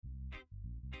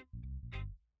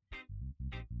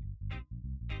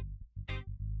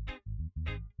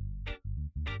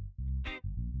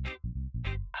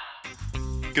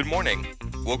Good morning.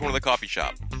 Welcome to the coffee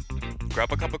shop.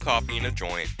 Grab a cup of coffee and a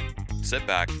joint, sit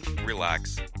back,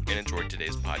 relax, and enjoy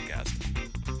today's podcast.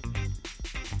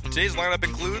 Today's lineup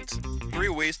includes 3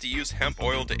 ways to use hemp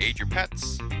oil to aid your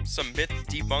pets, some myths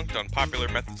debunked on popular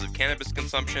methods of cannabis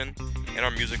consumption, and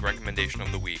our music recommendation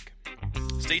of the week.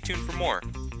 Stay tuned for more.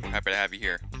 We're happy to have you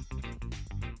here.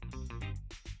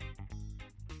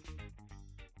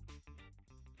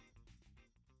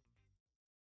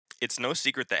 It's no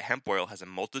secret that hemp oil has a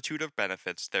multitude of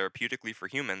benefits therapeutically for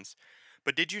humans,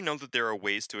 but did you know that there are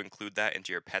ways to include that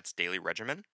into your pet's daily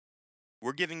regimen?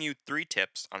 We're giving you 3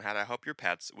 tips on how to help your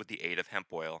pets with the aid of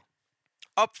hemp oil.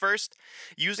 Up first,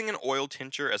 using an oil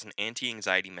tincture as an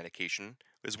anti-anxiety medication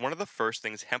is one of the first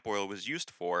things hemp oil was used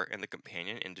for in the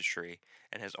companion industry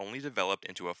and has only developed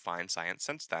into a fine science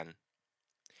since then.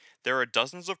 There are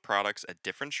dozens of products at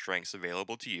different strengths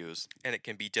available to use, and it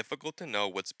can be difficult to know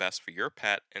what's best for your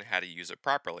pet and how to use it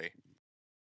properly.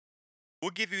 We'll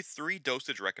give you 3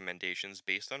 dosage recommendations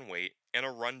based on weight and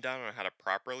a rundown on how to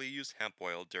properly use hemp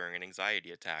oil during an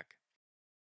anxiety attack.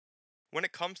 When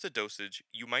it comes to dosage,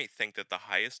 you might think that the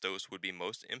highest dose would be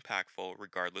most impactful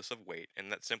regardless of weight,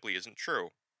 and that simply isn't true.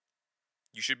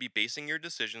 You should be basing your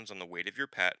decisions on the weight of your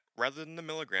pet rather than the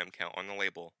milligram count on the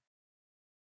label.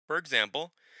 For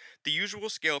example, the usual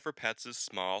scale for pets is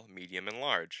small, medium, and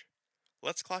large.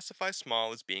 Let's classify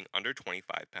small as being under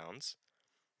 25 pounds,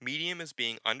 medium as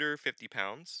being under 50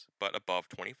 pounds but above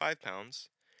 25 pounds,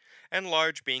 and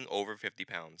large being over 50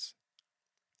 pounds.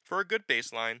 For a good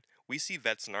baseline, we see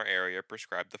vets in our area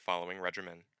prescribe the following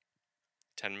regimen: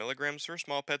 10 milligrams for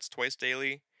small pets twice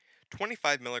daily,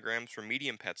 25 milligrams for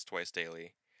medium pets twice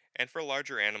daily, and for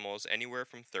larger animals anywhere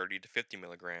from 30 to 50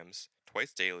 milligrams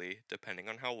twice daily, depending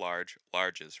on how large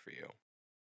is for you.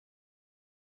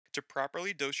 To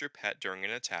properly dose your pet during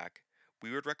an attack,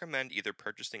 we would recommend either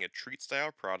purchasing a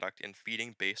treat-style product and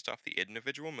feeding based off the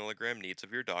individual milligram needs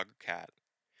of your dog or cat,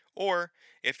 or,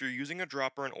 if you're using a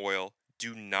dropper and oil,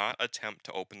 do not attempt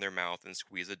to open their mouth and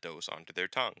squeeze a dose onto their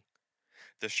tongue.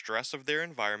 The stress of their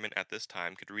environment at this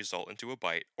time could result into a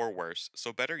bite, or worse,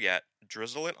 so better yet,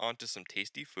 drizzle it onto some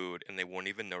tasty food and they won't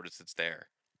even notice it's there.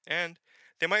 And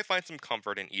they might find some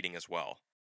comfort in eating as well.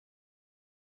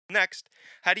 Next,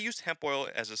 how to use hemp oil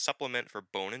as a supplement for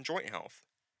bone and joint health.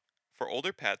 For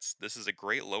older pets, this is a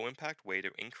great low-impact way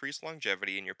to increase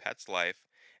longevity in your pet's life,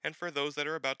 and for those that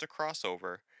are about to cross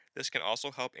over, this can also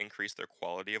help increase their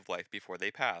quality of life before they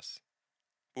pass.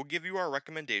 We'll give you our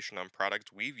recommendation on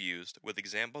products we've used with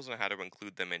examples on how to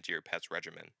include them into your pet's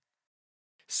regimen.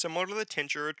 Similar to the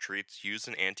tincture or treats used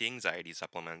in anti-anxiety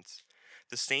supplements,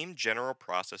 the same general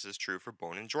process is true for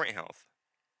bone and joint health.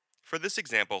 For this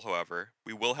example, however,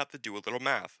 we will have to do a little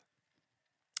math.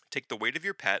 Take the weight of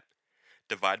your pet,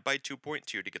 divide by 2.2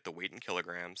 to get the weight in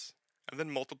kilograms, and then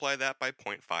multiply that by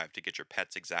 0.5 to get your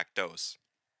pet's exact dose.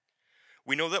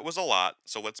 We know that was a lot,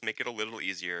 so let's make it a little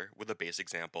easier with a base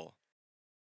example.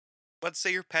 Let's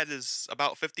say your pet is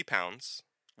about 50 pounds.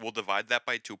 We'll divide that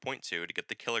by 2.2 to get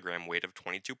the kilogram weight of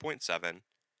 22.7,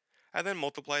 and then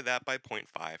multiply that by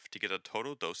 0.5 to get a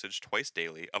total dosage twice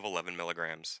daily of 11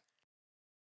 milligrams.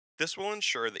 This will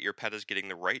ensure that your pet is getting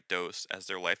the right dose as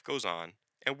their life goes on,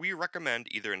 and we recommend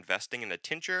either investing in a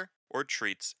tincture or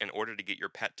treats in order to get your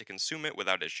pet to consume it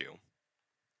without issue.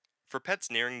 For pets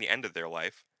nearing the end of their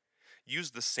life,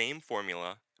 use the same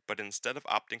formula, but instead of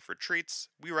opting for treats,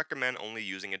 we recommend only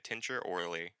using a tincture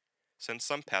orally, since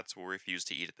some pets will refuse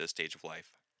to eat at this stage of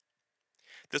life.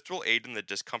 This will aid in the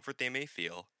discomfort they may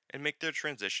feel and make their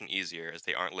transition easier as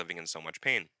they aren't living in so much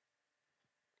pain.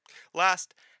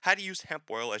 Last, how to use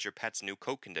hemp oil as your pet's new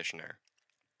coat conditioner.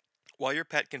 While your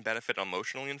pet can benefit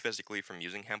emotionally and physically from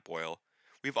using hemp oil,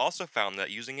 we've also found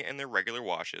that using it in their regular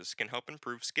washes can help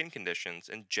improve skin conditions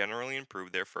and generally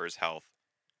improve their fur's health.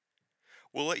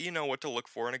 We'll let you know what to look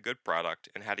for in a good product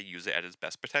and how to use it at its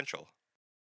best potential.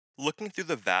 Looking through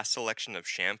the vast selection of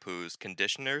shampoos,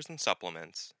 conditioners, and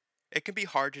supplements, it can be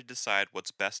hard to decide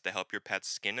what's best to help your pet's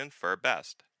skin and fur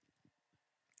best.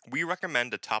 We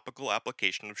recommend a topical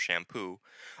application of shampoo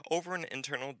over an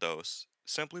internal dose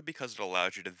simply because it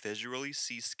allows you to visually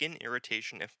see skin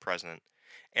irritation if present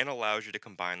and allows you to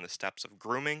combine the steps of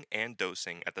grooming and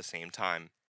dosing at the same time.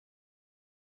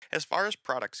 As far as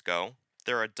products go,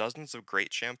 there are dozens of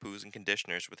great shampoos and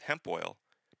conditioners with hemp oil,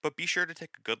 but be sure to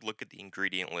take a good look at the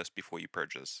ingredient list before you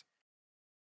purchase.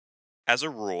 As a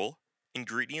rule,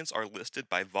 ingredients are listed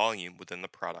by volume within the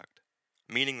product,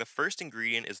 meaning the first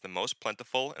ingredient is the most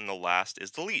plentiful and the last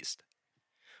is the least.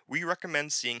 We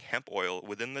recommend seeing hemp oil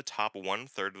within the top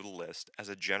 1/3 of the list as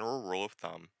a general rule of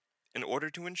thumb, in order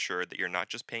to ensure that you're not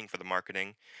just paying for the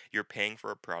marketing, you're paying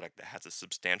for a product that has a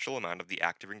substantial amount of the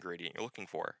active ingredient you're looking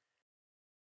for.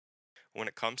 When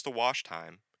it comes to wash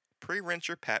time, pre-rinse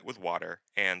your pet with water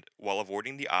and, while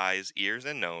avoiding the eyes, ears,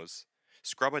 and nose,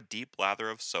 scrub a deep lather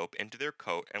of soap into their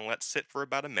coat and let sit for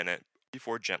about a minute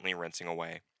before gently rinsing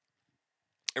away.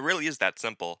 It really is that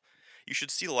simple. You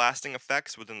should see lasting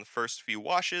effects within the first few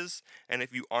washes, and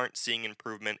if you aren't seeing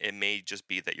improvement, it may just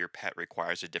be that your pet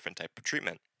requires a different type of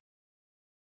treatment.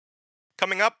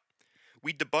 Coming up,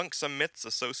 we debunk some myths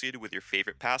associated with your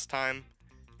favorite pastime.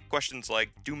 Questions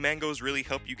like, do mangoes really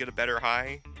help you get a better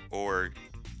high? Or,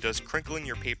 does crinkling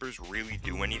your papers really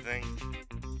do anything?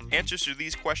 Answers to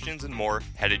these questions and more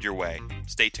headed your way.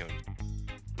 Stay tuned.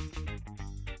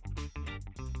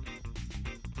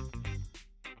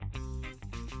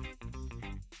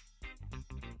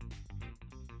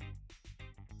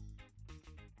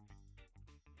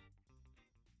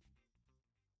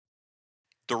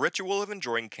 The ritual of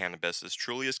enjoying cannabis is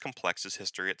truly as complex as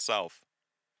history itself.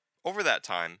 Over that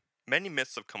time, many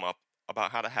myths have come up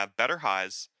about how to have better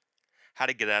highs, how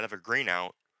to get out of a green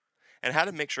out, and how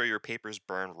to make sure your papers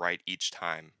burn right each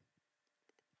time.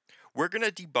 We're going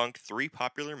to debunk 3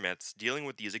 popular myths dealing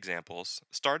with these examples,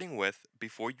 starting with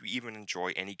before you even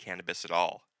enjoy any cannabis at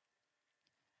all.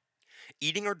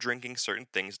 Eating or drinking certain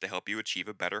things to help you achieve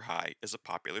a better high is a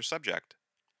popular subject.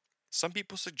 Some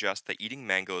people suggest that eating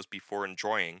mangoes before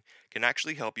enjoying can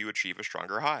actually help you achieve a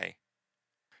stronger high.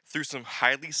 Through some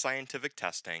highly scientific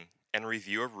testing and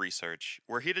review of research,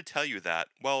 we're here to tell you that,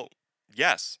 well,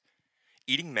 yes,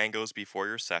 eating mangoes before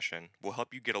your session will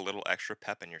help you get a little extra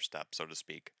pep in your step, so to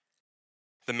speak.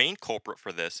 The main culprit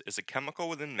for this is a chemical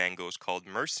within mangoes called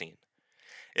myrcene.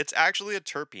 It's actually a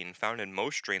terpene found in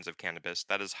most strains of cannabis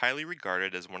that is highly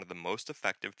regarded as one of the most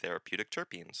effective therapeutic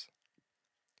terpenes.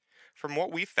 From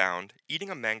what we've found, eating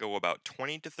a mango about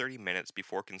 20 to 30 minutes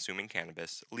before consuming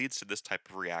cannabis leads to this type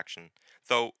of reaction,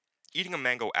 though eating a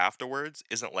mango afterwards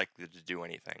isn't likely to do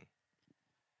anything.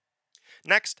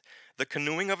 Next, the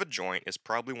canoeing of a joint is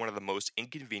probably one of the most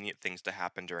inconvenient things to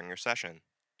happen during your session.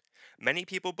 Many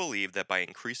people believe that by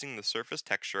increasing the surface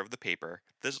texture of the paper,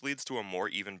 this leads to a more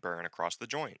even burn across the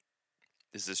joint.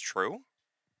 Is this true?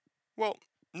 Well,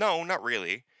 no, not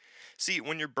really. See,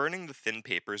 when you're burning the thin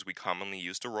papers we commonly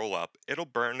use to roll up, it'll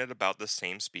burn at about the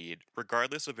same speed,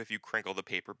 regardless of if you crinkle the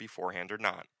paper beforehand or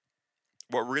not.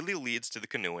 What really leads to the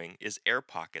canoeing is air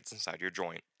pockets inside your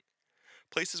joint.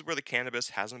 Places where the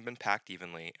cannabis hasn't been packed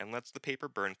evenly and lets the paper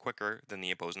burn quicker than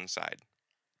the opposing side.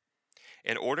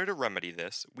 In order to remedy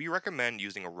this, we recommend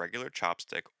using a regular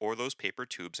chopstick or those paper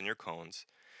tubes in your cones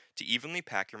to evenly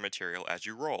pack your material as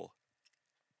you roll.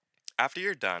 After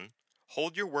you're done,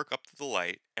 hold your work up to the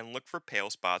light and look for pale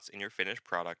spots in your finished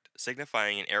product,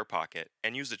 signifying an air pocket,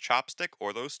 and use a chopstick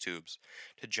or those tubes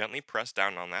to gently press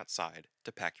down on that side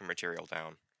to pack your material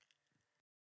down.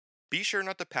 Be sure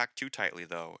not to pack too tightly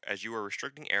though, as you are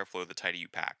restricting airflow the tighter you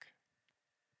pack.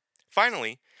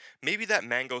 Finally, maybe that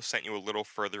mango sent you a little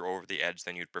further over the edge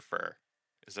than you'd prefer.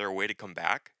 Is there a way to come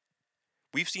back?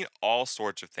 We've seen all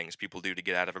sorts of things people do to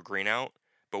get out of a green out,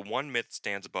 but one myth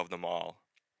stands above them all: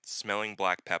 smelling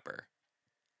black pepper.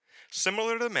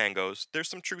 Similar to mangoes, there's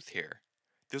some truth here.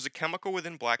 There's a chemical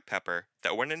within black pepper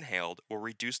that, when inhaled, will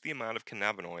reduce the amount of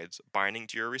cannabinoids binding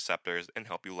to your receptors and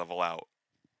help you level out.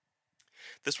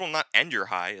 This will not end your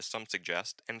high, as some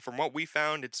suggest, and from what we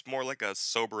found, it's more like a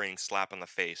sobering slap on the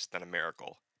face than a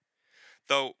miracle.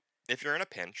 Though, if you're in a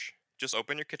pinch, just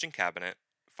open your kitchen cabinet,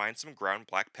 find some ground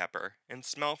black pepper, and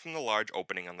smell from the large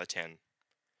opening on the tin.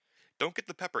 Don't get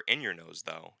the pepper in your nose,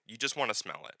 though. You just want to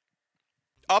smell it.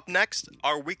 Up next,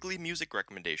 our weekly music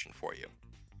recommendation for you.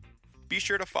 Be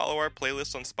sure to follow our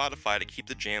playlist on Spotify to keep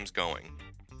the jams going.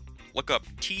 Look up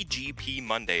TGP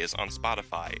Mondays on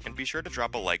Spotify and be sure to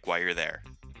drop a like while you're there.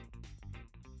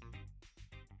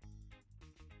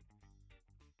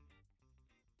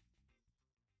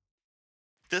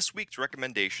 This week's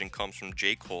recommendation comes from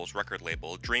J. Cole's record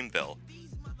label, Dreamville.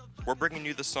 We're bringing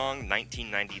you the song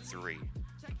 1993.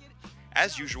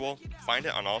 As usual, find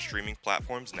it on all streaming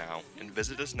platforms now and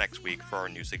visit us next week for our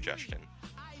new suggestion.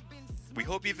 We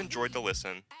hope you've enjoyed the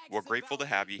listen, we're grateful to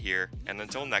have you here, and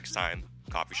until next time,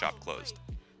 coffee shop closed.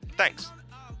 Thanks!